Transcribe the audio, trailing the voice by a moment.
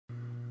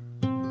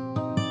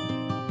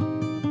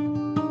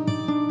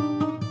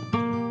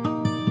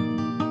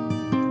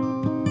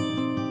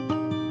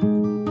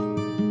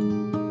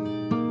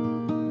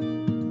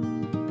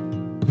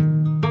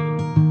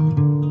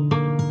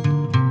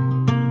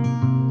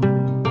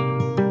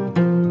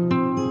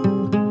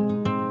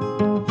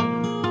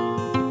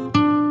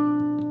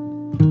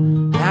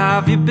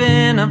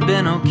I've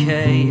been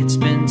okay. It's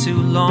been too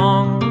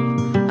long,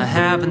 I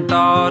haven't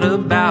thought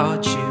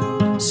about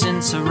you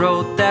since I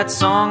wrote that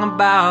song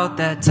about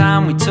that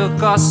time we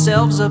took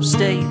ourselves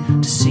upstate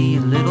to see a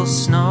little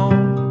snow.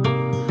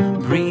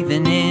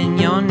 Breathing in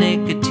your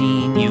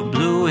nicotine, you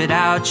blew it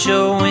out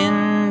your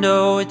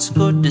window. It's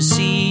good to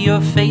see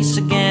your face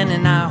again,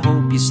 and I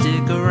hope you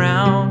stick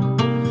around.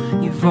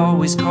 You've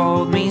always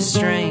called me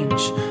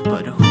strange,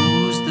 but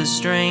who's the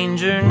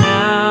stranger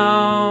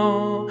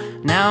now?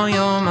 Now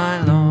you're my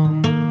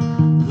long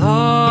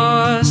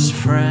lost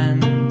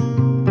friend.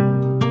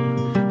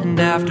 And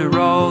after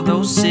all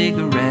those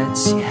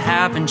cigarettes, you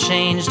haven't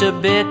changed a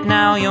bit.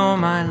 Now you're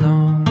my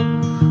long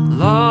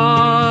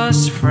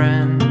lost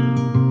friend.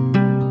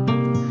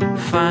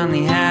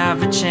 Finally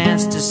have a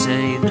chance to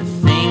say the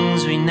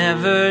things we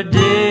never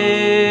did.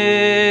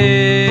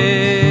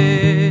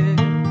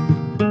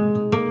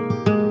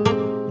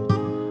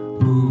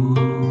 Ooh.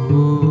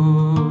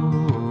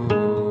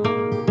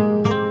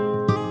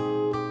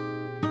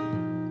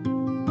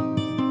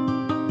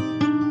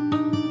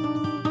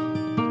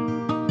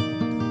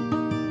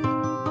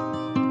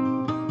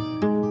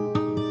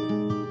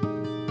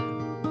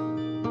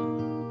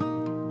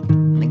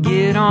 Now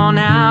get on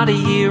out of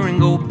here and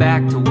go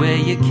back to where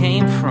you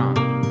came from.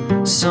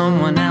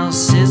 Someone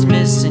else is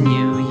missing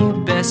you.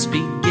 You best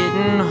be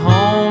getting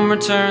home.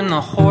 Return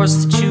the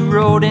horse that you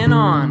rode in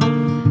on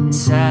and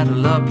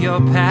saddle up your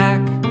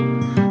pack.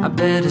 I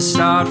better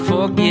start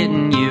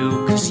forgetting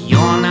you, 'cause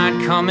you're not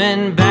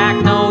coming back.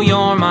 No,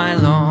 you're my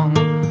long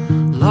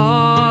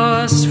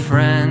lost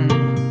friend.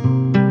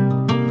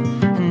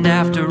 And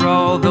after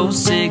all those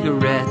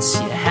cigarettes,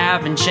 you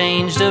haven't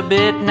changed a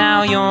bit.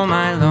 Now you're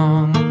my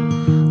long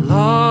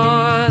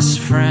lost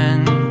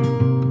friend.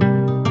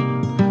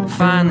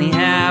 Finally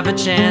have a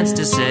chance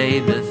to say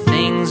the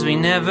things we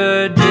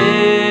never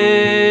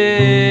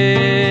did.